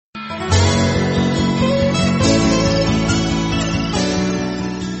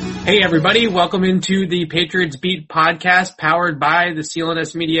Hey everybody, welcome into the Patriots Beat podcast powered by the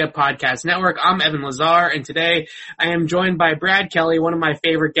CLNS Media Podcast Network. I'm Evan Lazar, and today I am joined by Brad Kelly, one of my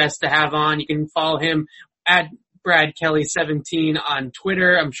favorite guests to have on. You can follow him at Brad Kelly 17 on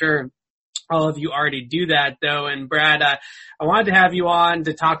Twitter. I'm sure all of you already do that though. And Brad, I wanted to have you on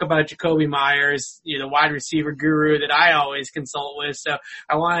to talk about Jakobi Meyers, the wide receiver guru that I always consult with. So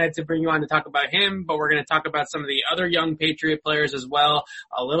I wanted to bring you on to talk about him, but we're going to talk about some of the other young Patriot players as well,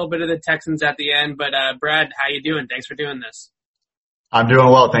 a little bit of the Texans at the end. But Brad, how you doing? Thanks for doing this. I'm doing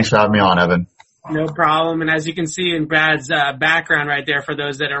well. Thanks for having me on, Evan. No problem. And as you can see in Brad's background right there, for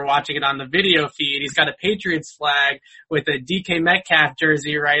those that are watching it on the video feed, he's got a Patriots flag with a DK Metcalf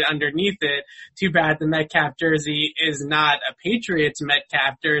jersey right underneath it. Too bad the Metcalf jersey is not a Patriots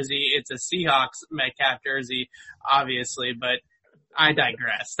Metcalf jersey. It's a Seahawks Metcalf jersey, obviously, but I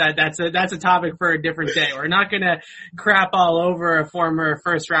digress. That's a topic for a different day. We're not going to crap all over a former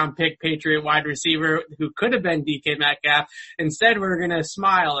first round pick Patriot wide receiver who could have been DK Metcalf. Instead, we're going to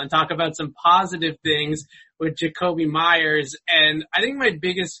smile and talk about some positive things with Jakobi Meyers. And I think my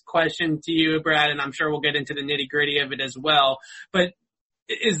biggest question to you, Brad, and I'm sure we'll get into the nitty gritty of it as well, but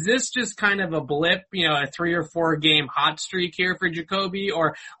is this just kind of a blip, a 3 or 4 game hot streak here for Jakobi,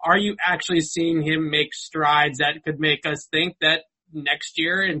 or are you actually seeing him make strides that could make us think that next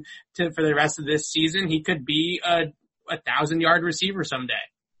year and for the rest of this season, he could be a 1,000-yard receiver someday?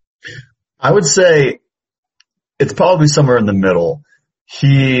 I would say it's probably somewhere in the middle.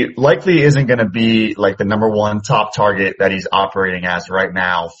 He likely isn't going to be like the number one top target that he's operating as right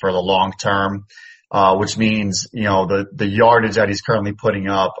now for the long term, which means, the yardage that he's currently putting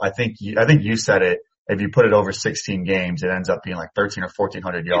up, I think you said it, if you put it over 16 games, it ends up being like 1,300 or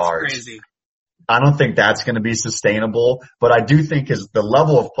 1,400 yards. It's crazy. I don't think that's going to be sustainable, but I do think the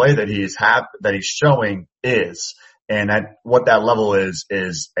level of play that he's showing is, and what that level is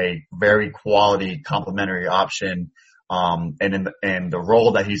a very quality complementary option. And the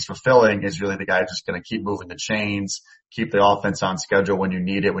role that he's fulfilling is really the guy just going to keep moving the chains, keep the offense on schedule when you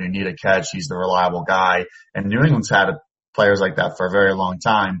need it, when you need a catch. He's the reliable guy. And New England's had players like that for a very long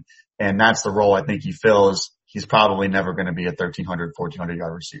time. And that's the role I think he fills. He's probably never going to be a 1,300, 1,400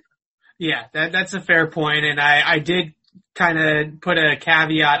 yard receiver. Yeah, that's a fair point, and I did kind of put a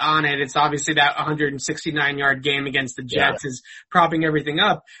caveat on it. It's obviously that 169-yard game against the Jets is propping everything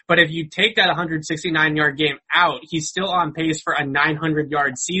up, but if you take that 169-yard game out, he's still on pace for a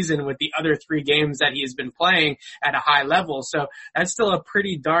 900-yard season with the other 3 games that he has been playing at a high level. So that's still a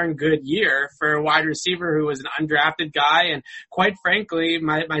pretty darn good year for a wide receiver who was an undrafted guy, and quite frankly,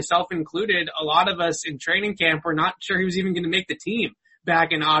 myself included, a lot of us in training camp were not sure he was even going to make the team back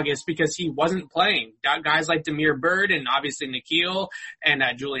in August because he wasn't playing. Guys like Damiere Byrd and obviously N'Keal and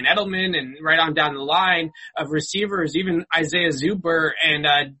Julian Edelman and right on down the line of receivers, even Isaiah Zuber and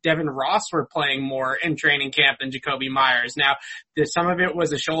Devin Ross were playing more in training camp than Jakobi Meyers. Now, some of it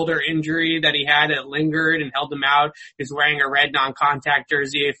was a shoulder injury that he had that lingered and held him out. He's wearing a red non-contact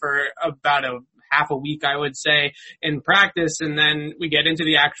jersey for about half a week, I would say, in practice. And then we get into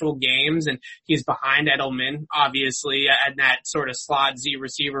the actual games and he's behind Edelman, obviously, at that sort of slot Z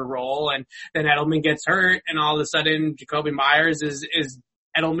receiver role. And then Edelman gets hurt and all of a sudden Jakobi Meyers is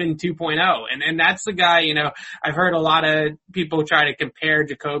Edelman 2.0. And that's the guy, I've heard a lot of people try to compare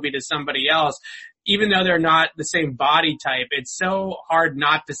Jakobi to somebody else. Even though they're not the same body type, it's so hard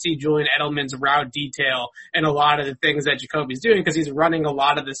not to see Julian Edelman's route detail in a lot of the things that Jakobi's doing because he's running a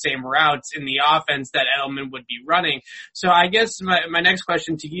lot of the same routes in the offense that Edelman would be running. So I guess my next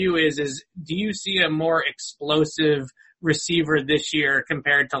question to you is do you see a more explosive receiver this year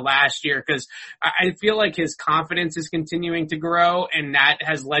compared to last year? Because I feel like his confidence is continuing to grow, and that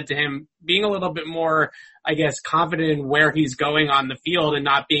has led to him being a little bit more, I guess, confident in where he's going on the field and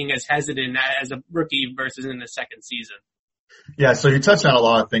not being as hesitant as a rookie versus in the second season. Yeah, so you touched on a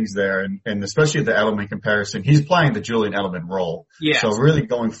lot of things there, and especially the Edelman comparison. He's playing the Julian Edelman role. Yeah. So really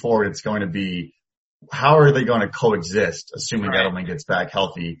going forward, it's going to be how are they going to coexist, assuming Edelman gets back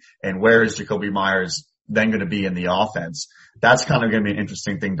healthy, and where is Jakobi Meyers then going to be in the offense? That's kind of going to be an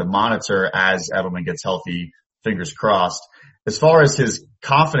interesting thing to monitor as Edelman gets healthy, fingers crossed. As far as his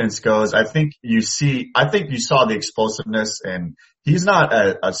confidence goes, I think you saw the explosiveness, and he's not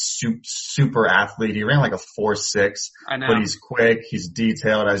a super athlete. He ran like a 4.6, but he's quick, he's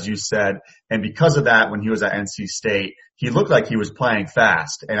detailed, as you said. And because of that, when he was at NC State, he looked like he was playing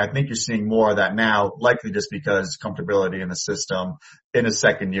fast. And I think you're seeing more of that now, likely just because comfortability in the system in his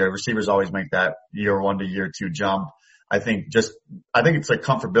second year. Receivers always make that year 1 to year 2 jump. I think it's a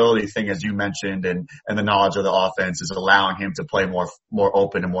comfortability thing, as you mentioned, and the knowledge of the offense is allowing him to play more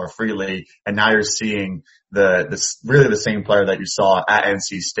open and more freely. And now you're seeing really the same player that you saw at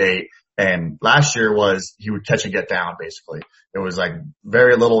NC State. And last year he would catch and get down, basically. It was like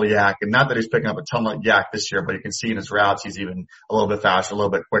very little yak, and not that he's picking up a ton of yak this year, but you can see in his routes he's even a little bit faster, a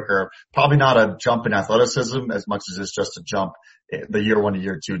little bit quicker. Probably not a jump in athleticism as much as it's just a jump, the year 1 to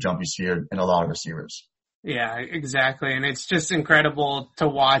year 2 jump you see in a lot of receivers. Yeah, exactly. And it's just incredible to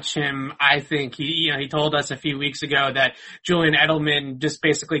watch him. I think he told us a few weeks ago that Julian Edelman just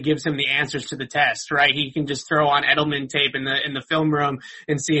basically gives him the answers to the test, right? He can just throw on Edelman tape in the film room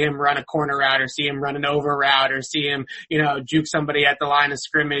and see him run a corner route or see him run an over route or see him, juke somebody at the line of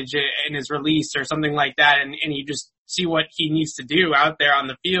scrimmage in his release or something like that. And you just see what he needs to do out there on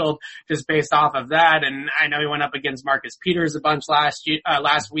the field just based off of that. And I know he went up against Marcus Peters a bunch last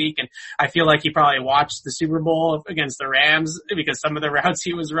week, and I feel like he probably watched the Super Bowl against the Rams because some of the routes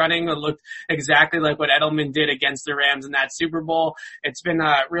he was running looked exactly like what Edelman did against the Rams in that Super Bowl. It's been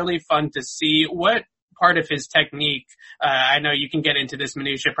really fun to see what part of his technique. I know you can get into this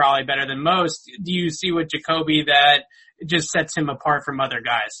minutia probably better than most. Do you see with Jacoby that just sets him apart from other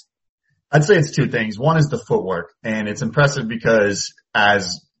guys? I'd say it's two things. One is the footwork, and it's impressive because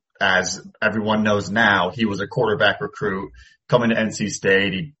as everyone knows now, he was a quarterback recruit coming to NC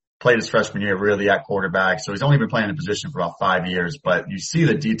State. He played his freshman year really at quarterback, so he's only been playing the position for about 5 years, but you see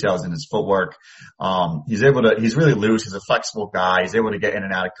the details in his footwork. He's really loose. He's a flexible guy. He's able to get in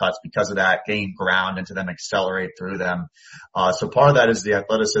and out of cuts because of that, gain ground into them, accelerate through them. So part of that is the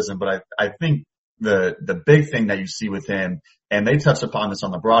athleticism, but I think the big thing that you see with him, and they touched upon this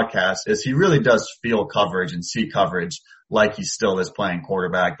on the broadcast, is he really does feel coverage and see coverage like he still is playing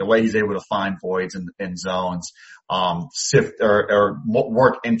quarterback. The way he's able to find voids in zones, sift or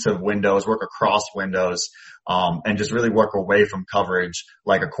work into windows, work across windows, and just really work away from coverage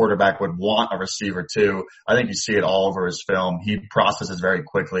like a quarterback would want a receiver to. I think you see it all over his film. He processes very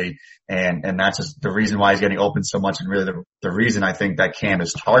quickly, and that's just the reason why he's getting open so much. And really the reason I think that Cam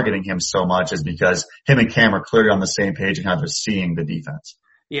is targeting him so much is because him and Cam are clearly on the same page and how they're seeing the defense.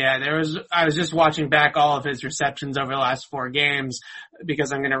 Yeah, I was just watching back all of his receptions over the last 4 games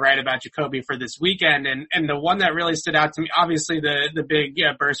because I'm going to write about Jacoby for this weekend. And the one that really stood out to me, obviously the big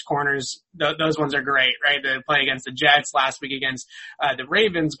burst corners, those ones are great, right? The play against the Jets last week against the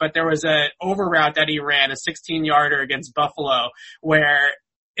Ravens, but there was a over route that he ran, a 16-yarder against Buffalo, where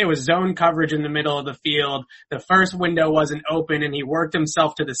it was zone coverage in the middle of the field. The first window wasn't open, and he worked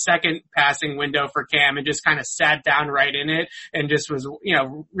himself to the second passing window for Cam and just kind of sat down right in it and just was,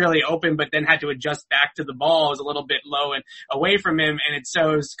 really open, but then had to adjust back to the ball. It was a little bit low and away from him. And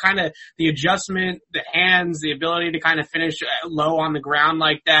it's kind of the adjustment, the hands, the ability to kind of finish low on the ground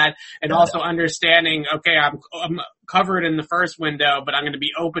like that. And also understanding, okay, I'm covered in the first window, but I'm going to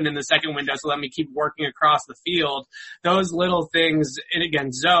be open in the second window, so let me keep working across the field. Those little things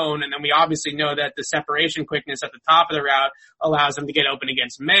against zone, and then we obviously know that the separation quickness at the top of the route allows him to get open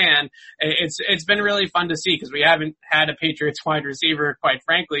against man. It's been really fun to see because we haven't had a Patriots wide receiver, quite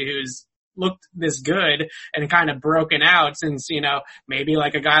frankly, who's looked this good and kind of broken out since, maybe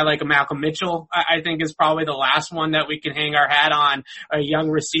like a guy like a Malcolm Mitchell, I think is probably the last one that we can hang our hat on, a young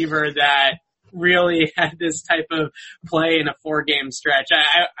receiver that really had this type of play in a 4-game stretch.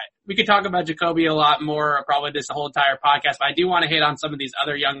 We could talk about Jacoby a lot more, probably this whole entire podcast, but I do want to hit on some of these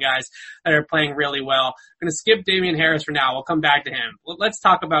other young guys that are playing really well. I'm going to skip Damian Harris for now. We'll come back to him. Let's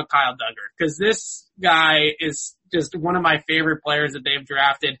talk about Kyle Dugger, because this guy is just one of my favorite players that they've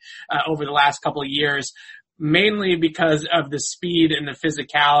drafted over the last couple of years, mainly because of the speed and the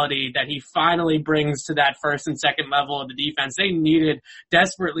physicality that he finally brings to that first and second level of the defense. They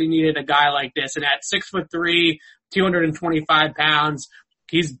desperately needed a guy like this. And at 6'3", 225 pounds,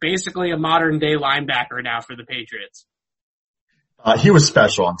 he's basically a modern day linebacker now for the Patriots. He was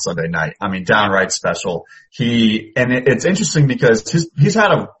special on Sunday night. I mean, downright special. It's interesting because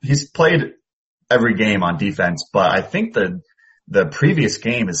he's played every game on defense, but I think the previous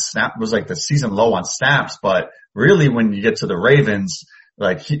game was like the season low on snaps, but really when you get to the Ravens,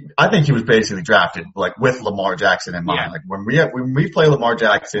 I think he was basically drafted like with Lamar Jackson in mind. Yeah. Like when we play Lamar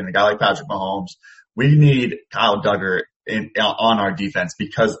Jackson, a guy like Patrick Mahomes, we need Kyle Dugger on our defense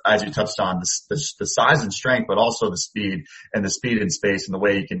because, as you touched on, the size and strength, but also the speed in space and the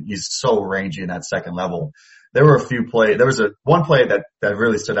way he's so rangy in that second level. There were a few plays. There was one play that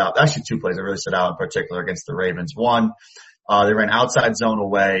really stood out. Actually, 2 plays that really stood out in particular against the Ravens. One, they ran outside zone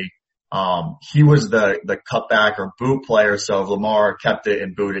away. He was the cutback or boot player. So if Lamar kept it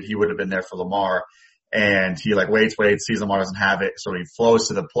and booted, he would have been there for Lamar. and he like waits, sees Lamar doesn't have it, so he flows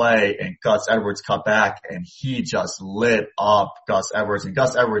to the play, and Gus Edwards cut back, and he just lit up Gus Edwards. And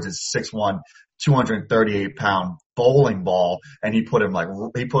Gus Edwards is 6'1", 238-pound bowling ball, and he put him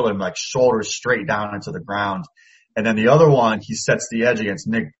like shoulders straight down into the ground. And then the other one, he sets the edge against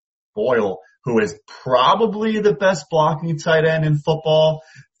Nick Boyle, who is probably the best blocking tight end in football.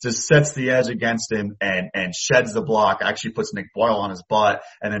 Just sets the edge against him and sheds the block, actually puts Nick Boyle on his butt,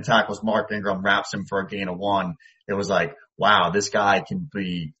 and then tackles Mark Ingram, wraps him for a gain of 1. It was like, wow, this guy can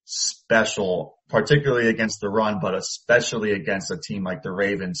be special, particularly against the run, but especially against a team like the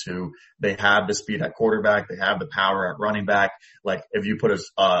Ravens, who they have the speed at quarterback, they have the power at running back. Like, if you put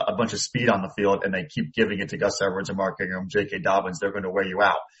a bunch of speed on the field and they keep giving it to Gus Edwards and Mark Ingram, J.K. Dobbins, they're going to wear you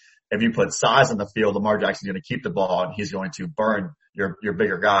out. If you put size on the field, Lamar Jackson's going to keep the ball, and he's going to burn your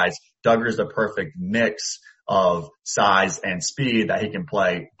bigger guys. Duggar's the perfect mix of size and speed that he can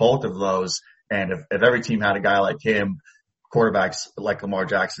play both of those. And if every team had a guy like him, quarterbacks like Lamar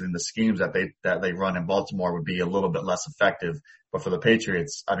Jackson, and the schemes that they run in Baltimore would be a little bit less effective. But for the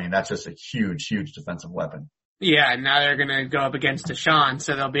Patriots, I mean, that's just a huge, huge defensive weapon. Yeah, now they're going to go up against Deshaun,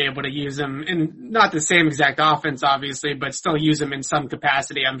 so they'll be able to use him in not the same exact offense, obviously, but still use him in some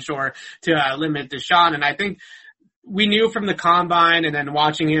capacity, I'm sure, to limit Deshaun. And I think we knew from the combine and then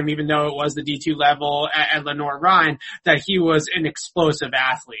watching him, even though it was the D2 level at Lenoir-Rhyne, that he was an explosive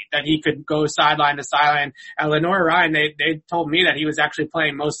athlete, that he could go sideline to sideline. At Lenoir-Rhyne, they told me that he was actually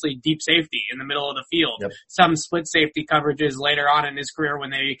playing mostly deep safety in the middle of the field. Yep. Some split safety coverages later on in his career when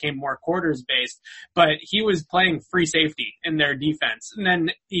they became more quarters based, but he was playing free safety in their defense. And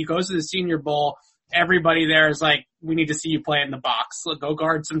then he goes to the Senior Bowl. Everybody there is like, we need to see you play in the box. Go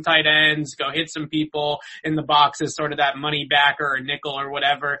guard some tight ends, go hit some people in the box as sort of that money backer or nickel or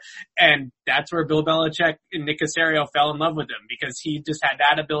whatever. And that's where Bill Belichick and Nick Caserio fell in love with him, because he just had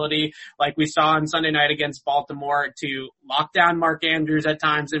that ability, like we saw on Sunday night against Baltimore, to lock down Mark Andrews at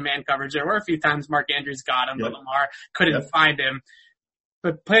times in man coverage. There were a few times Mark Andrews got him, but Lamar couldn't find him.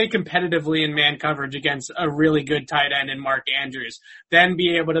 But play competitively in man coverage against a really good tight end in Mark Andrews. Then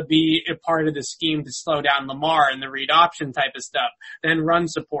be able to be a part of the scheme to slow down Lamar and the read option type of stuff. Then run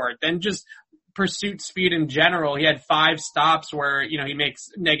support. Then just pursuit speed in general. He had 5 stops where, he makes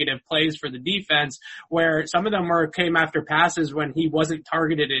negative plays for the defense, where some of them came after passes when he wasn't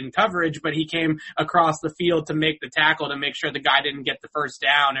targeted in coverage, but he came across the field to make the tackle to make sure the guy didn't get the first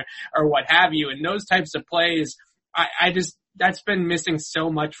down or what have you. And those types of plays, that's been missing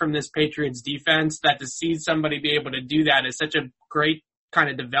so much from this Patriots defense, that to see somebody be able to do that is such a great kind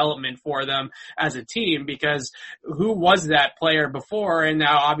of development for them as a team, because who was that player before? And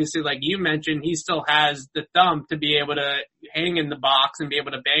now obviously, like you mentioned, he still has the thump to be able to hang in the box and be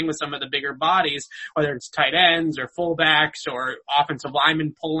able to bang with some of the bigger bodies, whether it's tight ends or fullbacks or offensive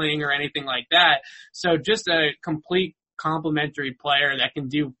linemen pulling or anything like that. So just a complete complementary player that can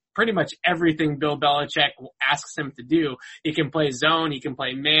do pretty much everything Bill Belichick asks him to do. He can play zone. He can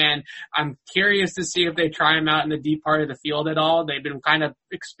play man. I'm curious to see if they try him out in the deep part of the field at all. They've been kind of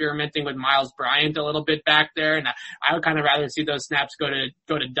experimenting with Miles Bryant a little bit back there, and I would kind of rather see those snaps go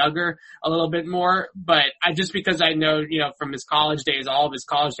to Duggar a little bit more. But just because I know, from his college days, all of his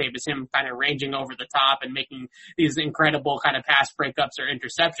college tape is him kind of ranging over the top and making these incredible kind of pass breakups or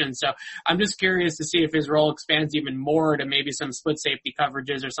interceptions. So I'm just curious to see if his role expands even more to maybe some split safety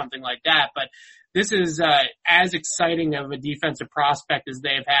coverages or something like that. But this is as exciting of a defensive prospect as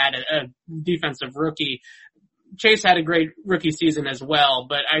they've had, a defensive rookie. Chase had a great rookie season as well,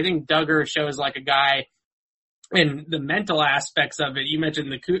 but I think Duggar shows like a guy in the mental aspects of it. You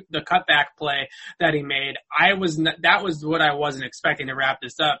mentioned the cutback play that he made. That was what I wasn't expecting to wrap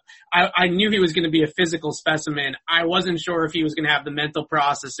this up. I knew he was going to be a physical specimen. I wasn't sure if he was going to have the mental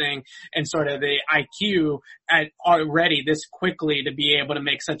processing and sort of the IQ already this quickly to be able to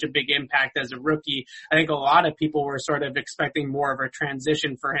make such a big impact as a rookie. I think a lot of people were sort of expecting more of a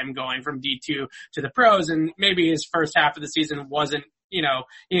transition for him going from D2 to the pros, and maybe his first half of the season wasn't, he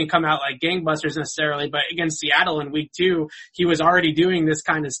didn't come out like gangbusters necessarily, but against Seattle in week 2, he was already doing this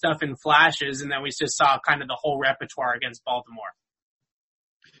kind of stuff in flashes, and then we just saw kind of the whole repertoire against Baltimore.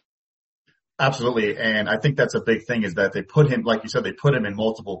 Absolutely. And I think that's a big thing, is that they put him, like you said, they put him in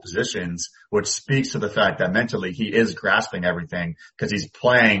multiple positions, which speaks to the fact that mentally he is grasping everything, because he's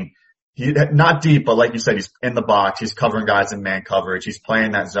playing, not deep, but like you said, he's in the box. He's covering guys in man coverage. He's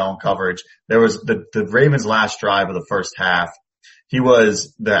playing that zone coverage. There was the Ravens' last drive of the first half. He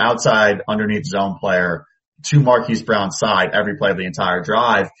was the outside underneath zone player to Marquise Brown's side every play of the entire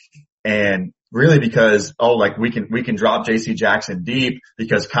drive. And really because, like we can drop JC Jackson deep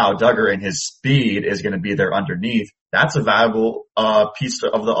because Kyle Duggar and his speed is going to be there underneath. That's a valuable, piece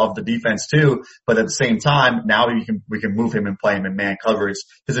of the defense too. But at the same time, now we can move him and play him in man coverage.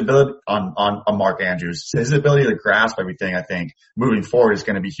 His ability on Mark Andrews, his ability to grasp everything, I think moving forward is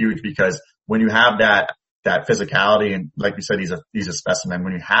going to be huge because when you have that physicality and like you said, he's a specimen.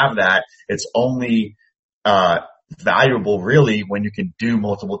 When you have that, it's only, valuable really when you can do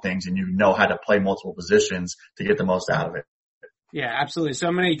multiple things and you know how to play multiple positions to get the most out of it. Yeah, absolutely.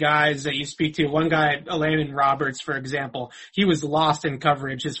 So many guys that you speak to. One guy, Elandon Roberts, for example, he was lost in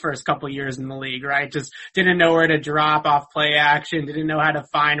coverage his first couple of years in the league, right? Just didn't know where to drop off play action, didn't know how to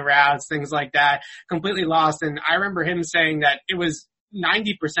find routes, things like that. Completely lost. And I remember him saying that it was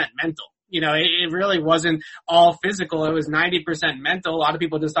 90% mental. You know, it really wasn't all physical. It was 90% mental. A lot of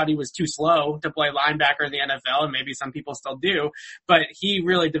people just thought he was too slow to play linebacker in the NFL, and maybe some people still do. But he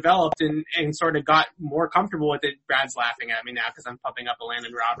really developed and sort of got more comfortable with it. Brad's laughing at me now because I'm pumping up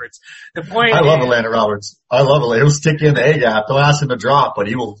Elandon Roberts. The point I love Elandon Roberts. I love it. He'll stick you in the A gap. Don't ask him to drop, but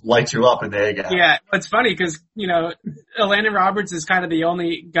he will light you up in the A gap. Yeah, it's funny because, you know, Elandon Roberts is kind of the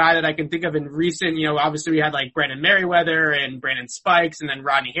only guy that I can think of in recent, you know, obviously we had like Brandon Merriweather and Brandon Spikes and then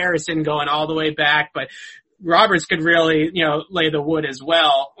Rodney Harrison going all the way back, but Roberts could really, you know, lay the wood as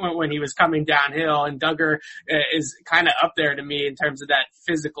well when he was coming downhill, and Duggar is kind of up there to me in terms of that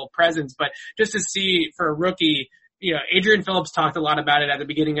physical presence. But just to see for a rookie, you know, Adrian Phillips talked a lot about it at the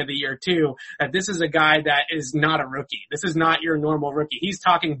beginning of the year too, that this is a guy that is not a rookie. This is not your normal rookie. He's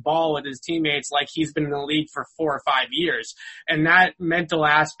talking ball with his teammates like he's been in the league for 4 or 5 years. And that mental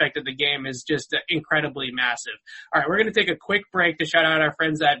aspect of the game is just incredibly massive. All right, we're going to take a quick break to shout out our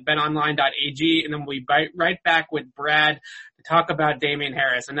friends at betonline.ag, and then we'll be right back with Brad to talk about Damien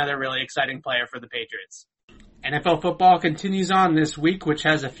Harris, another really exciting player for the Patriots. NFL football continues on this week, which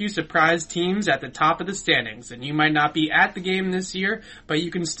has a few surprise teams at the top of the standings. And you might not be at the game this year, but you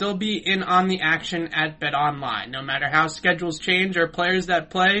can still be in on the action at BetOnline. No matter how schedules change or players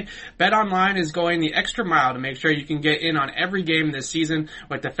that play, BetOnline is going the extra mile to make sure you can get in on every game this season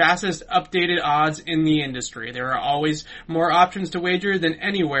with the fastest updated odds in the industry. There are always more options to wager than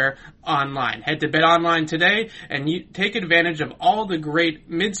anywhere online. Head to BetOnline today and you take advantage of all the great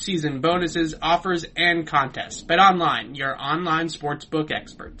mid-season bonuses, offers, and contests. BetOnline, your online sportsbook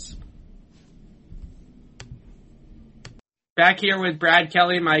experts. Back here with Brad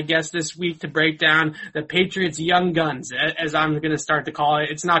Kelly, my guest this week, to break down the Patriots' young guns, as I'm going to start to call it.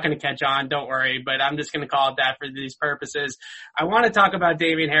 It's not going to catch on, don't worry, but I'm just going to call it that for these purposes. I want to talk about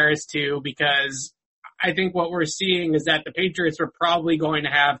Damien Harris too, because I think what we're seeing is that the Patriots were probably going to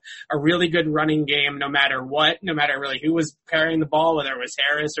have a really good running game no matter what, no matter really who was carrying the ball, whether it was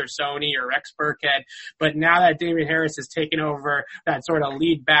Harris or Sony or Rex Burkhead. But now that Damien Harris has taken over that sort of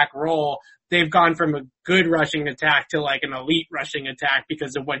lead back role, they've gone from a good rushing attack to like an elite rushing attack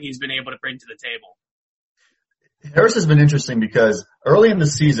because of what he's been able to bring to the table. Harris has been interesting because early in the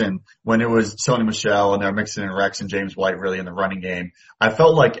season, when it was Sony Michel and they're mixing in Rex and James White really in the running game, I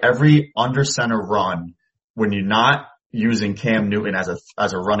felt like every under center run, when you're not using Cam Newton as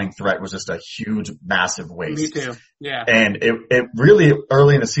a running threat, was just a huge, massive waste. Me too. Yeah. And it really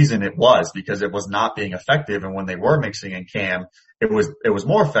early in the season it was because it was not being effective. And when they were mixing in Cam, it was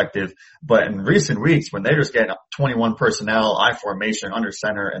more effective. But in recent weeks, when they're just getting 21 personnel, I formation, under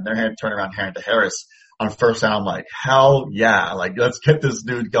center, and they're turning around hand to Harris on first down, I'm like, hell yeah. Like, let's get this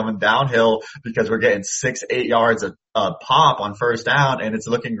dude coming downhill because we're getting 6-8 yards a pop on first down and it's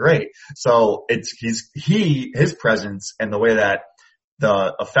looking great. So his presence and the way that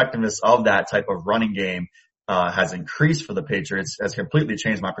the effectiveness of that type of running game has increased for the Patriots has completely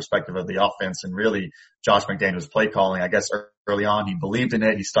changed my perspective of the offense. And really Josh McDaniels' play calling, I guess early on he believed in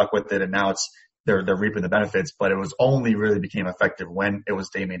it, he stuck with it, and now they're reaping the benefits, but it was only really became effective when it was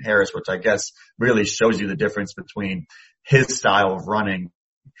Damien Harris, which I guess really shows you the difference between his style of running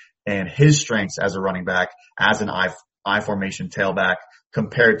and his strengths as a running back, as an I formation tailback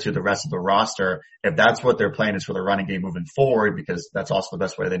compared to the rest of the roster. If that's what their plan is for the running game moving forward, because that's also the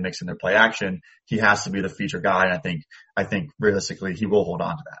best way they mix in their play action, he has to be the feature guy. And I think realistically he will hold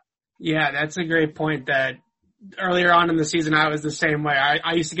on to that. Yeah, that's a great point. That earlier on in the season, I was the same way.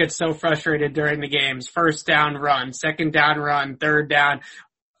 I used to get so frustrated during the games. First down run, second down run, third down.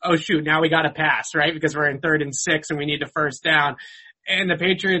 Oh shoot, now we got to pass, right? Because we're in 3rd and 6 and we need a first down. And the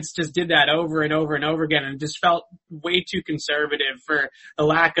Patriots just did that over and over and over again and just felt way too conservative for the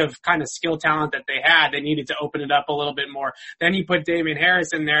lack of kind of skill talent that they had. They needed to open it up a little bit more. Then you put Damien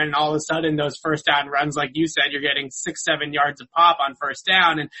Harris in there and all of a sudden those first down runs, like you said, you're getting 6-7 yards of pop on first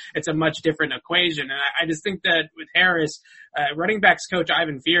down, and it's a much different equation. And I just think that with Harris, running backs coach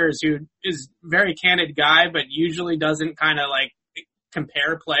Ivan Fears, who is a very candid guy, but usually doesn't kind of like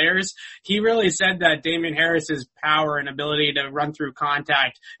compare players. He really said that Damien Harris's power and ability to run through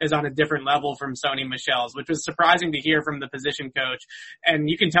contact is on a different level from Sony Michel's, which was surprising to hear from the position coach. And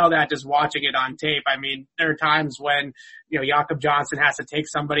you can tell that just watching it on tape. I mean, there are times when, Jakob Johnson has to take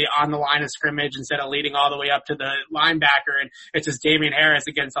somebody on the line of scrimmage instead of leading all the way up to the linebacker, and it's just Damien Harris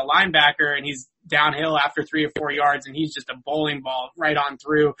against a linebacker, and he's downhill after 3 or 4 yards, and he's just a bowling ball right on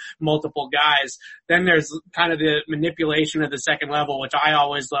through multiple guys. Then there's kind of the manipulation of the second level, which I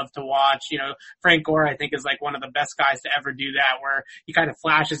always love to watch. Frank Gore, I think, is like one of the best guys to ever do that, where he kind of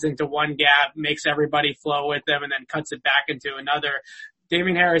flashes into one gap, makes everybody flow with them, and then cuts it back into another.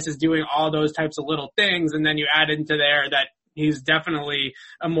 Damien Harris is doing all those types of little things, and then you add into there that he's definitely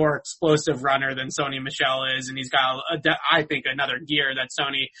a more explosive runner than Sony Michel is, and he's got, I think, another gear that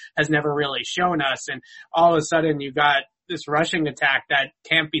Sony has never really shown us. And all of a sudden, you've got this rushing attack that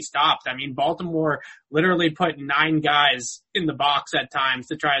can't be stopped. I mean, Baltimore literally put 9 guys in the box at times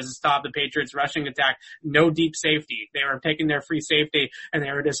to try to stop the Patriots' rushing attack. No deep safety. They were taking their free safety, and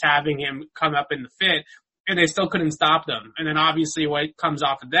they were just having him come up in the fit, and they still couldn't stop them. And then obviously what comes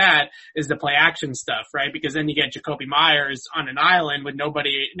off of that is the play action stuff, right? Because then you get Jakobi Meyers on an island with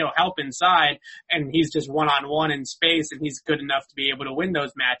nobody, no help inside, and he's just one-on-one in space, and he's good enough to be able to win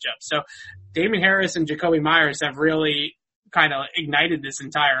those matchups. So Damien Harris and Jakobi Meyers have really kind of ignited this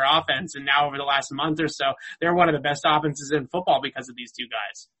entire offense, and now over the last month or so, they're one of the best offenses in football because of these two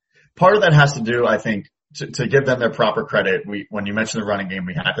guys. Part of that has to do, I think, to give them their proper credit, when you mentioned the running game,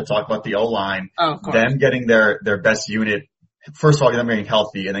 we had to talk about the O-line, them getting their best unit. First of all, them getting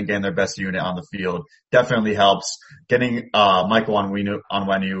healthy and then getting their best unit on the field definitely helps. Getting, Michael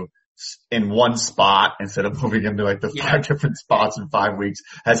Onwenu in one spot instead of moving him to like the 5 different spots in 5 weeks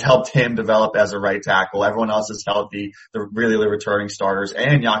has helped him develop as a right tackle. Everyone else is healthy. They're really the returning starters,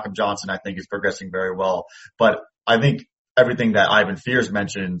 and Jakob Johnson, I think, is progressing very well. But I think everything that Ivan Fears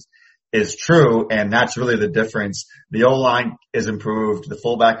mentioned is true, and that's really the difference. The O-line is improved, the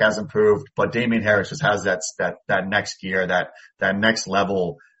fullback has improved, but Damien Harris just has that next gear, that next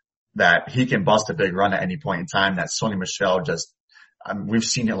level that he can bust a big run at any point in time that Sony Michel we've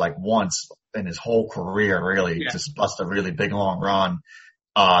seen it like once in his whole career, really, just bust a really big long run,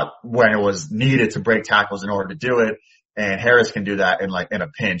 when it was needed to break tackles in order to do it. And Harris can do that in a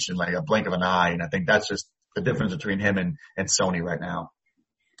pinch, in like a blink of an eye. And I think that's just the difference between him and Sony right now.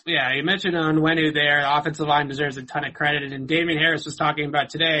 Yeah, you mentioned Onwenu there. The offensive line deserves a ton of credit. And Damien Harris was talking about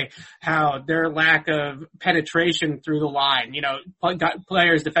today how their lack of penetration through the line,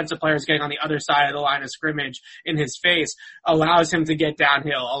 defensive players getting on the other side of the line of scrimmage in his face allows him to get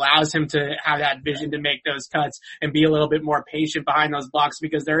downhill, allows him to have that vision to make those cuts and be a little bit more patient behind those blocks,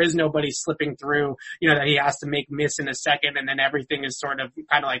 because there is nobody slipping through, that he has to make miss in a second, and then everything is sort of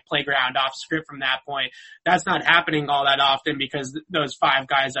kind of like playground off script from that point. That's not happening all that often because those 5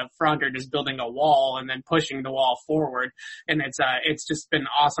 guys up front are just building a wall and then pushing the wall forward. And it's just been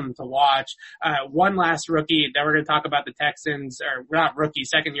awesome to watch. One last rookie that we're going to talk about, the Texans, or not rookie,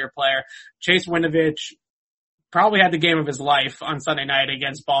 second year player, Chase Winovich, probably had the game of his life on Sunday night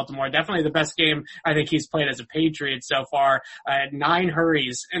against Baltimore. Definitely the best game I think he's played as a Patriot so far. 9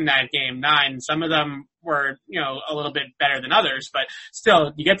 hurries in that game, 9. Some of them were, a little bit better than others, but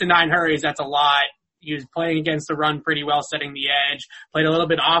still, you get to 9 hurries, that's a lot. He was playing against the run pretty well, setting the edge, played a little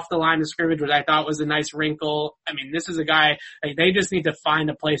bit off the line of scrimmage, which I thought was a nice wrinkle. I mean, this is a guy, they just need to find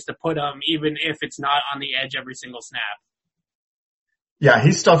a place to put him, even if it's not on the edge every single snap. Yeah,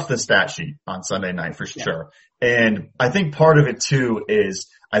 he stuffed the stat sheet on Sunday night for sure. And I think part of it too is,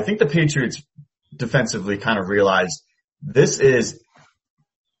 I think the Patriots defensively kind of realized this is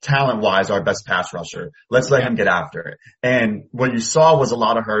talent-wise our best pass rusher. Let's let him get after it. And what you saw was a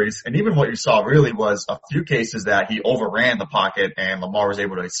lot of hurries, and even what you saw really was a few cases that he overran the pocket and Lamar was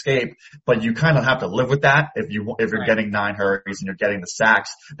able to escape. But you kind of have to live with that if you're getting 9 hurries and you're getting the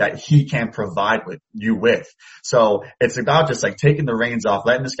sacks that he can provide you with. So it's about just like taking the reins off,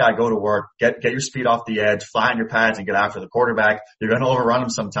 letting this guy go to work, get your speed off the edge, fly on your pads and get after the quarterback. You're going to overrun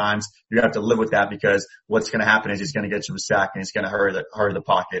him sometimes. You have to live with that, because what's going to happen is he's going to get you a sack and he's going to hurry the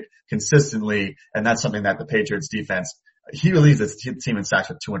pocket consistently, and that's something that the Patriots defense he leads his team in sacks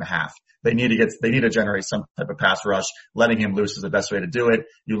with 2.5. They need to generate some type of pass rush. Letting him loose is the best way to do it.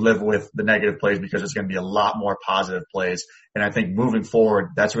 You live with the negative plays because there's going to be a lot more positive plays. And I think moving forward,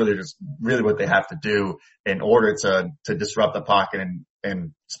 that's really what they have to do in order to disrupt the pocket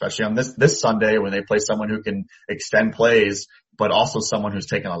and especially on this Sunday when they play someone who can extend plays, but also someone who's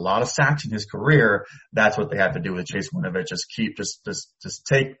taken a lot of sacks in his career. That's what they have to do with Chase Winovich. Just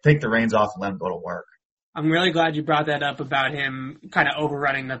take the reins off and let him go to work. I'm really glad you brought that up about him kind of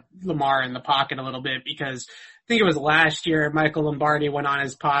overrunning the Lamar in the pocket a little bit, because I think it was last year Michael Lombardi went on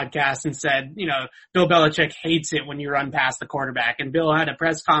his podcast and said, Bill Belichick hates it when you run past the quarterback. And Bill had a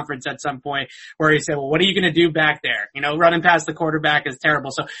press conference at some point where he said, well, what are you going to do back there? Running past the quarterback is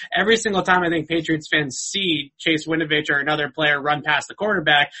terrible. So every single time I think Patriots fans see Chase Winovich or another player run past the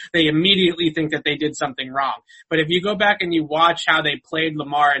quarterback, they immediately think that they did something wrong. But if you go back and you watch how they played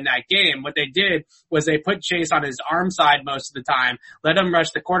Lamar in that game, what they did was they put Chase on his arm side most of the time, let him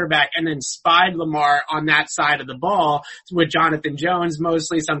rush the quarterback, and then spied Lamar on that side of the ball with Jonathan Jones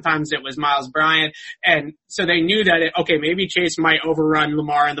mostly. Sometimes it was Miles Bryant. And so they knew that, maybe Chase might overrun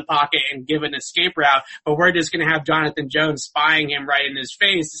Lamar in the pocket and give an escape route, but we're just going to have Jonathan Jones spying him right in his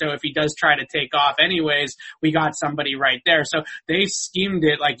face. So if he does try to take off anyways, we got somebody right there. So they schemed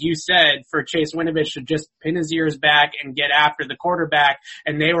it, like you said, for Chase Winovich to just pin his ears back and get after the quarterback.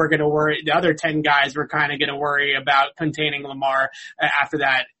 And they were going to worry, the other 10 guys were kind of going to worry about containing Lamar after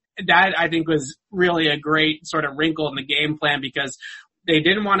that. That I think was really a great sort of wrinkle in the game plan, because they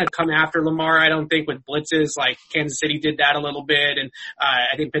didn't want to come after Lamar, I don't think, with blitzes. Like Kansas City did that a little bit, and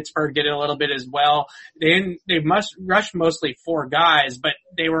I think Pittsburgh did it a little bit as well. They must rush mostly 4 guys, but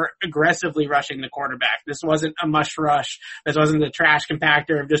they were aggressively rushing the quarterback. This wasn't a mush rush. This wasn't the trash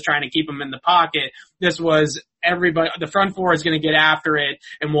compactor of just trying to keep him in the pocket. This was everybody, the front 4 is going to get after it,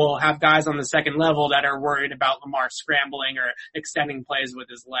 and we'll have guys on the second level that are worried about Lamar scrambling or extending plays with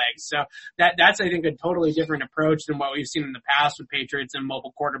his legs. So that's, I think, a totally different approach than what we've seen in the past with Patriots and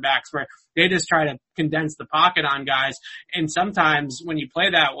mobile quarterbacks, where they just try to condense the pocket on guys. And sometimes when you play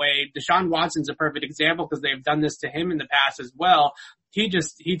that way, Deshaun Watson's a perfect example, because they've done this to him in the past as well. He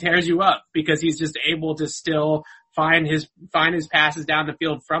tears you up because he's just able to still find his passes down the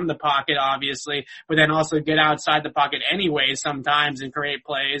field from the pocket, obviously, but then also get outside the pocket anyway sometimes and create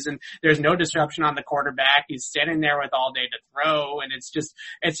plays. And there's no disruption on the quarterback. He's standing there with all day to throw, and it's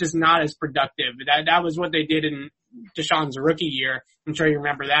just not as productive. That was what they did in Deshaun's rookie year. I'm sure you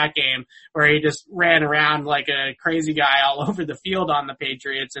remember that game where he just ran around like a crazy guy all over the field on the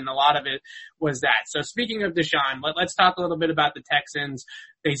Patriots, and a lot of it was that. So speaking of Deshaun, let's talk a little bit about the Texans.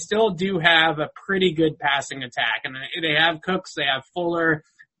 They still do have a pretty good passing attack, and they have Cooks, they have Fuller.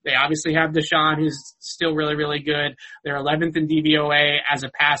 They obviously have Deshaun, who's still really, really good. They're 11th in DVOA as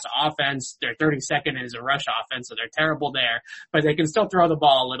a pass offense. They're 32nd as a rush offense, so they're terrible there. But they can still throw the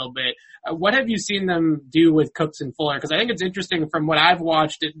ball a little bit. What have you seen them do with Cooks and Fuller? Because I think it's interesting from what I've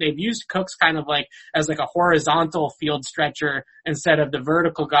watched. They've used Cooks kind of like as like a horizontal field stretcher instead of the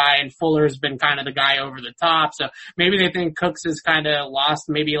vertical guy, and Fuller's been kind of the guy over the top. So maybe they think Cooks has kind of lost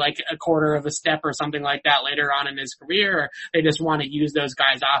maybe like a quarter of a step or something like that later on in his career, or they just want to use those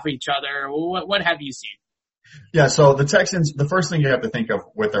guys off each other. What have you seen? Yeah, so the Texans, the first thing you have to think of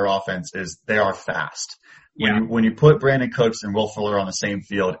with their offense is they are fast. When you put Brandon Cooks and Will Fuller on the same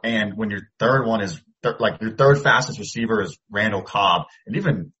field, and when your third one is your third fastest receiver is Randall Cobb, and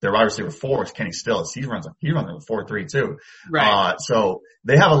even their wide receiver 4 is Kenny Stills. He runs a 4.3 too. Right. So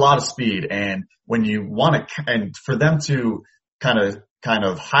they have a lot of speed, and when you want to, and for them to kind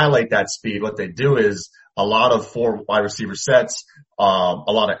of highlight that speed, what they do is a lot of 4 wide receiver sets, a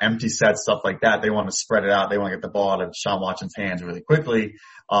lot of empty sets, stuff like that. They want to spread it out. They want to get the ball out of Deshaun Watson's hands really quickly.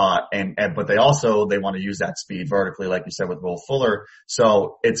 But they want to use that speed vertically, like you said, with Will Fuller.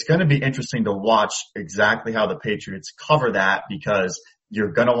 So it's going to be interesting to watch exactly how the Patriots cover that, because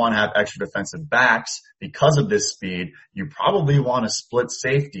you're going to want to have extra defensive backs because of this speed. You probably want to split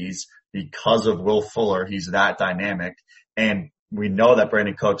safeties because of Will Fuller. He's that dynamic. And we know that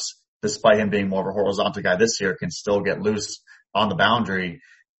Brandon Cooks, despite him being more of a horizontal guy this year, can still get loose on the boundary.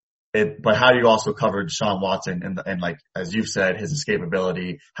 But how do you also cover Deshaun Watson and like, as you've said, his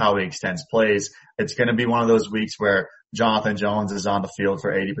escapability, how he extends plays? It's going to be one of those weeks where Jonathan Jones is on the field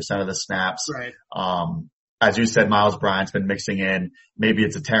for 80% of the snaps. Right. As you said, Miles Bryant's been mixing in. Maybe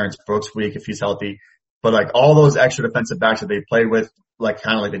it's a Terrence Brooks week if he's healthy. But like all those extra defensive backs that they played with, like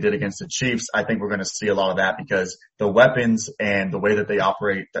kind of like they did against the Chiefs, I think we're going to see a lot of that, because the weapons and the way that they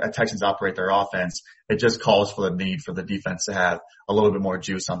operate, the Texans operate their offense, it just calls for the need for the defense to have a little bit more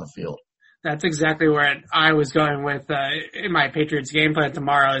juice on the field. That's exactly where I was going with in my Patriots game plan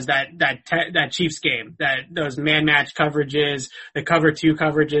tomorrow is that Chiefs game, that those man match coverages, the cover 2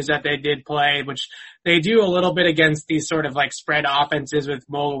 coverages that they did play, which they do a little bit against these sort of like spread offenses with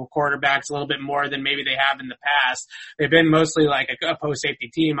mobile quarterbacks a little bit more than maybe they have in the past. They've been mostly like a post safety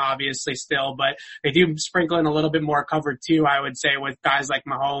team, obviously still, but they do sprinkle in a little bit more cover 2, I would say, with guys like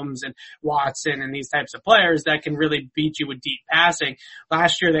Mahomes and Watson and these types of players that can really beat you with deep passing.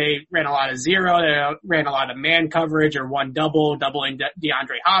 Last year they ran a lot of zero, they ran a lot of man coverage or one doubling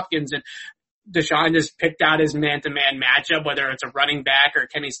DeAndre Hopkins, and Deshaun just picked out his man-to-man matchup, whether it's a running back or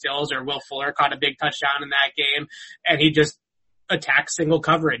Kenny Stills or Will Fuller caught a big touchdown in that game, and he just attack single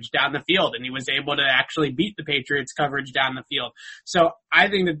coverage down the field, and he was able to actually beat the Patriots coverage down the field. So I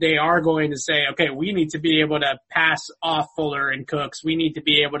think that they are going to say, okay, we need to be able to pass off Fuller and Cooks. We need to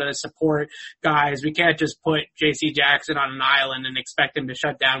be able to support guys. We can't just put J.C. Jackson on an island and expect him to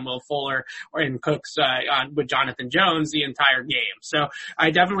shut down Will Fuller or in Cooks with Jonathan Jones the entire game. So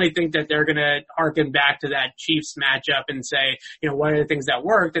I definitely think that they're going to harken back to that Chiefs matchup and say, you know, what are the things that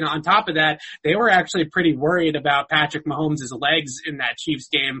worked? And on top of that, they were actually pretty worried about Patrick Mahomes' legs in that Chiefs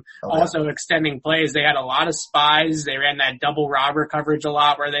game, also extending plays. They had a lot of spies. They ran that double robber coverage a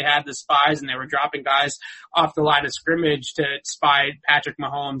lot where they had the spies and they were dropping guys off the line of scrimmage to spy Patrick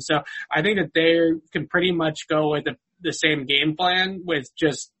Mahomes. So I think that they can pretty much go with the same game plan with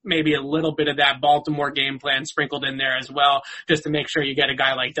just maybe a little bit of that Baltimore game plan sprinkled in there as well, just to make sure you get a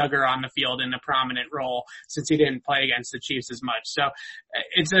guy like Duggar on the field in a prominent role since he didn't play against the Chiefs as much. So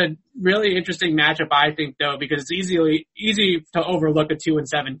it's a really interesting matchup, I think, though, because it's easy to overlook a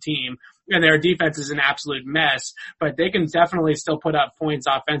 2-7 team. And their defense is an absolute mess, but they can definitely still put up points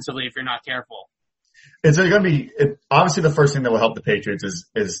offensively if you're not careful. It's going to be, obviously the first thing that will help the Patriots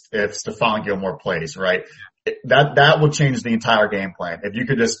is if Stephon Gilmore plays, right? That will change the entire game plan. If you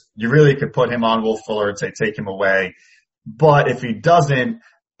could you really could put him on Will Fuller and say, take him away. But if he doesn't,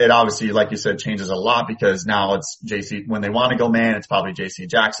 it obviously, like you said, changes a lot because now it's when they want to go man, it's probably J.C.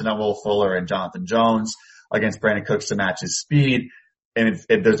 Jackson on Will Fuller and Jonathan Jones against Brandon Cooks to match his speed. And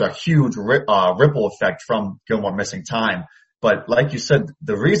there's a huge ripple effect from Gilmore missing time. But like you said,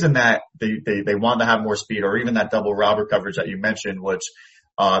 the reason that they want to have more speed, or even that double robber coverage that you mentioned, which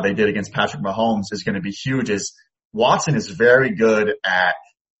they did against Patrick Mahomes, is going to be huge. Is Watson is very good at,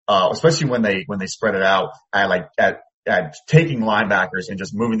 especially when they spread it out, at taking linebackers and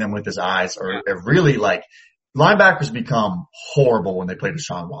just moving them with his eyes, or really like linebackers become horrible when they play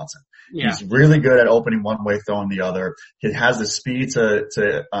Deshaun Watson. Yeah. He's really good at opening one way, throwing the other. He has the speed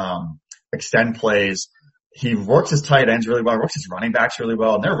to extend plays. He works his tight ends really well, works his running backs really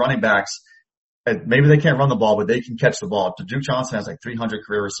well, and their running backs, maybe they can't run the ball, but they can catch the ball. Duke Johnson has like 300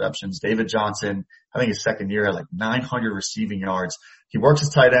 career receptions. David Johnson, I think his second year, had like 900 receiving yards. He works his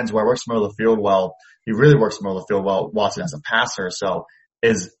tight ends well, works middle of the field well. He really works middle of the field well. Watson as a passer. So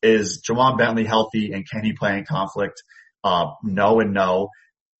is Juwan Bentley healthy, and can he play in conflict? No and no.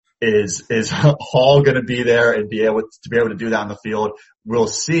 Is Hall going to be there and be able to do that on the field? We'll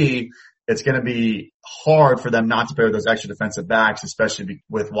see. It's going to be hard for them not to pair those extra defensive backs, especially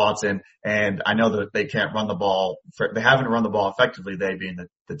with Watson. And I know that they can't run the ball. They haven't run the ball effectively, they being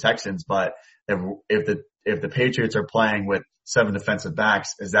the Texans. But if the Patriots are playing with 7 defensive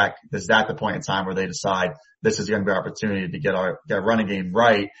backs, is that the point in time where they decide this is going to be our opportunity to get our running game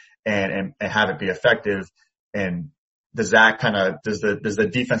right and have it be effective? And does the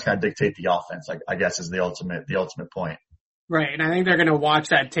defense kind of dictate the offense? I guess is the ultimate point. Right, and I think they're going to watch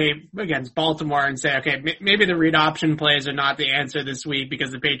that tape against Baltimore and say, okay, maybe the read option plays are not the answer this week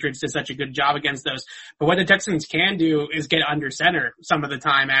because the Patriots did such a good job against those. But what the Texans can do is get under center some of the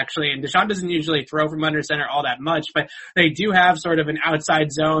time, actually. And Deshaun doesn't usually throw from under center all that much, but they do have sort of an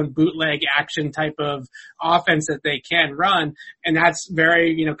outside zone, bootleg action type of offense that they can run. And that's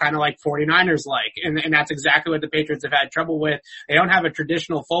very, kind of like 49ers like. And that's exactly what the Patriots have had trouble with. They don't have a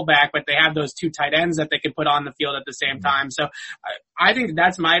traditional fullback, but they have those 2 tight ends that they can put on the field at the same time. So I think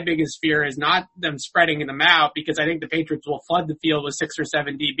that's my biggest fear, is not them spreading them out, because I think the Patriots will flood the field with 6 or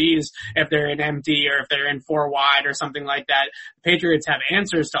 7 DBs if they're in empty or if they're in 4 wide or something like that. The Patriots have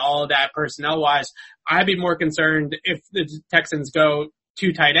answers to all of that personnel wise. I'd be more concerned if the Texans go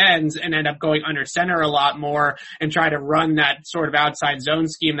 2 tight ends and end up going under center a lot more and try to run that sort of outside zone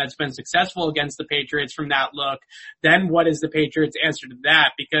scheme that's been successful against the Patriots from that look. Then what is the Patriots' answer to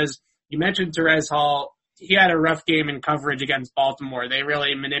that? Because you mentioned Terez Hall. He had a rough game in coverage against Baltimore. They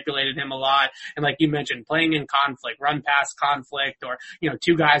really manipulated him a lot. And like you mentioned, playing in conflict, run past conflict, or,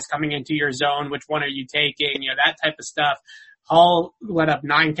 2 guys coming into your zone, which one are you taking? That type of stuff. Hall let up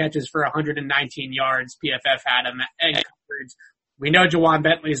 9 catches for 119 yards. PFF had him in coverage. we know Jawan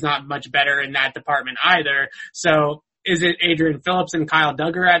Bentley is not much better in that department either. So is it Adrian Phillips and Kyle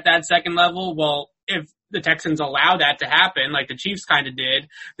Duggar at that second level? Well, if the Texans allow that to happen, like the Chiefs kind of did,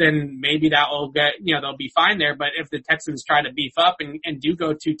 then maybe that will get, they'll be fine there. But if the Texans try to beef up and do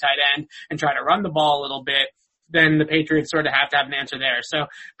go to tight end and try to run the ball a little bit, then the Patriots sort of have to have an answer there. So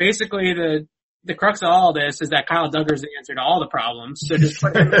basically the crux of all this is that Kyle Duggar is the answer to all the problems. So just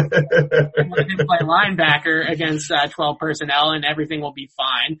put him play linebacker against 12 personnel and everything will be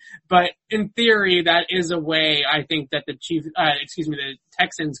fine. But in theory, that is a way I think that the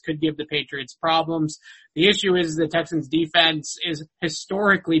Texans could give the Patriots problems. The issue is the Texans defense is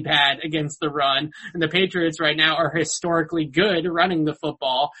historically bad against the run, and the Patriots right now are historically good running the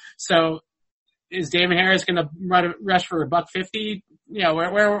football. So is Damon Harris going to rush for $150?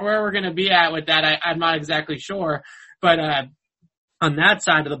 Where we're going to be at with that, I'm not exactly sure. But on that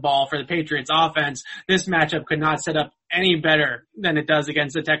side of the ball for the Patriots offense, this matchup could not set up any better than it does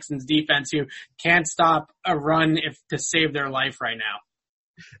against the Texans defense, who can't stop a run to save their life right now.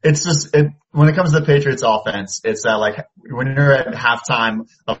 It's just, when it comes to the Patriots offense, it's that like when you're at halftime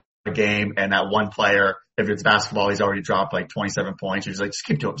of a game and that one player, if it's basketball, he's already dropped like 27 points. You're just like, just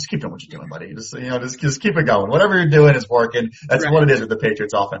keep doing what you're doing, buddy. Just keep it going. Whatever you're doing is working. That's right. What it is with the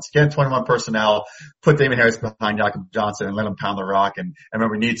Patriots offense. Get 21 personnel, put Damon Harris behind Jakob Johnson and let him pound the rock. And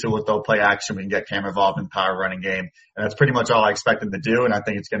remember, we need to with they'll play action. We can get Cam involved in power running game. And that's pretty much all I expect them to do. And I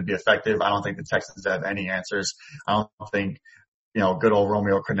think it's going to be effective. I don't think the Texans have any answers. I don't think, good old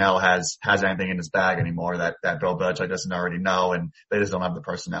Romeo Crennel has anything in his bag anymore that Bill Belichick doesn't already know, and they just don't have the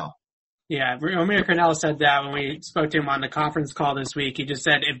personnel. Yeah, Romeo Crennel said that when we spoke to him on the conference call this week. He just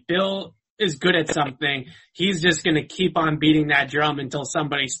said if Bill is good at something, he's just going to keep on beating that drum until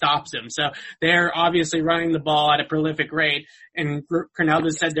somebody stops him. So they're obviously running the ball at a prolific rate, and Crennel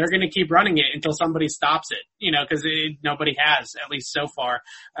just said they're going to keep running it until somebody stops it, because nobody has, at least so far,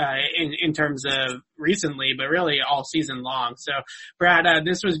 in terms of recently, but really all season long. So Brad,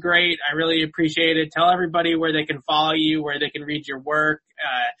 this was great. I really appreciate it. Tell everybody where they can follow you, where they can read your work.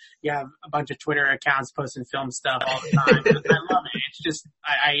 You have a bunch of Twitter accounts posting film stuff all the time. I love it. It's just,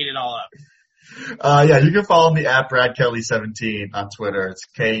 I eat it all up. You can follow me at Brad Kelly 17 on Twitter. It's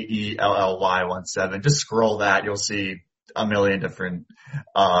KELLY17. Just scroll that. You'll see a million different,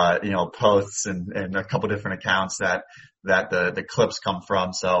 posts and a couple different accounts that the clips come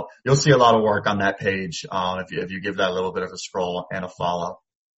from. So you'll see a lot of work on that page, if you give that a little bit of a scroll and a follow.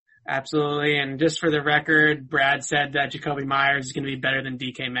 Absolutely. And just for the record, Brad said that Jakobi Meyers is going to be better than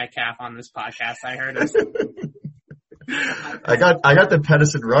DK Metcalf on this podcast. I heard him. I got the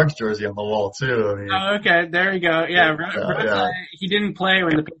Pedersen Ruggs jersey on the wall too. Okay, there you go. Yeah, he didn't play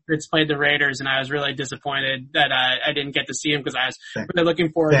when the Patriots played the Raiders, and I was really disappointed that I didn't get to see him because I was really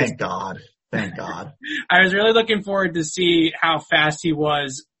looking forward. Thank God. I was really looking forward to see how fast he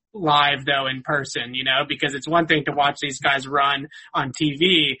was live though in person, because it's one thing to watch these guys run on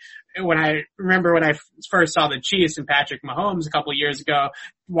TV. When I first saw the Chiefs and Patrick Mahomes a couple of years ago,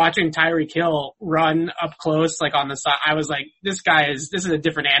 watching Tyreek Hill run up close, like on the side, I was like, this is a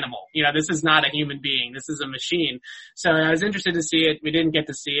different animal. This is not a human being. This is a machine. So I was interested to see it. We didn't get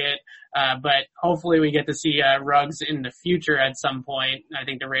to see it. But hopefully we get to see, Ruggs in the future at some point. I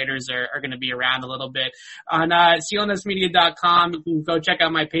think the Raiders are going to be around a little bit. On, CLNSmedia.com, you can go check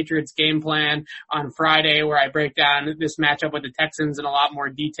out my Patriots game plan on Friday, where I break down this matchup with the Texans in a lot more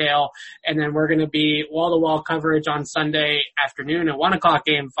detail. And then we're going to be wall-to-wall coverage on Sunday afternoon, a 1:00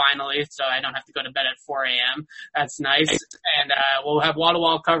 game finally, so I don't have to go to bed at 4 a.m. That's nice. And we'll have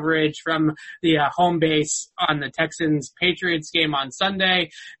wall-to-wall coverage from the home base on the Texans-Patriots game on Sunday.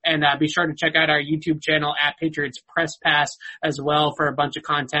 And be sure to check out our YouTube channel at Patriots Press Pass as well for a bunch of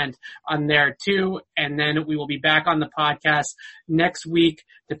content on there too. And then we will be back on the podcast next week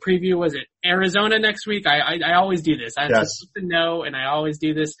to preview, was it Arizona next week? I always do this. I have to know, and I always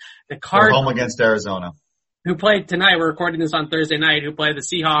do this. The Cardinals, home against Arizona, who played tonight. We're recording this on Thursday night, who play the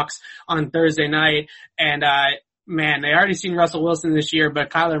Seahawks on Thursday night. And, man, they already seen Russell Wilson this year,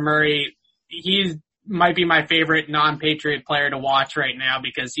 but Kyler Murray, might be my favorite non-Patriot player to watch right now,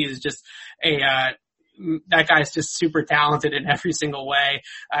 because he's just that guy's just super talented in every single way,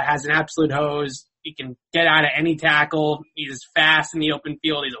 has an absolute hose. He can get out of any tackle. He's fast in the open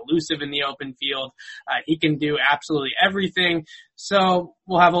field. He's elusive in the open field. He can do absolutely everything. So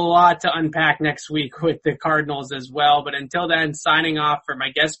we'll have a lot to unpack next week with the Cardinals as well. But until then, signing off for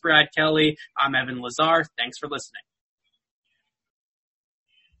my guest, Brad Kelly, I'm Evan Lazar. Thanks for listening.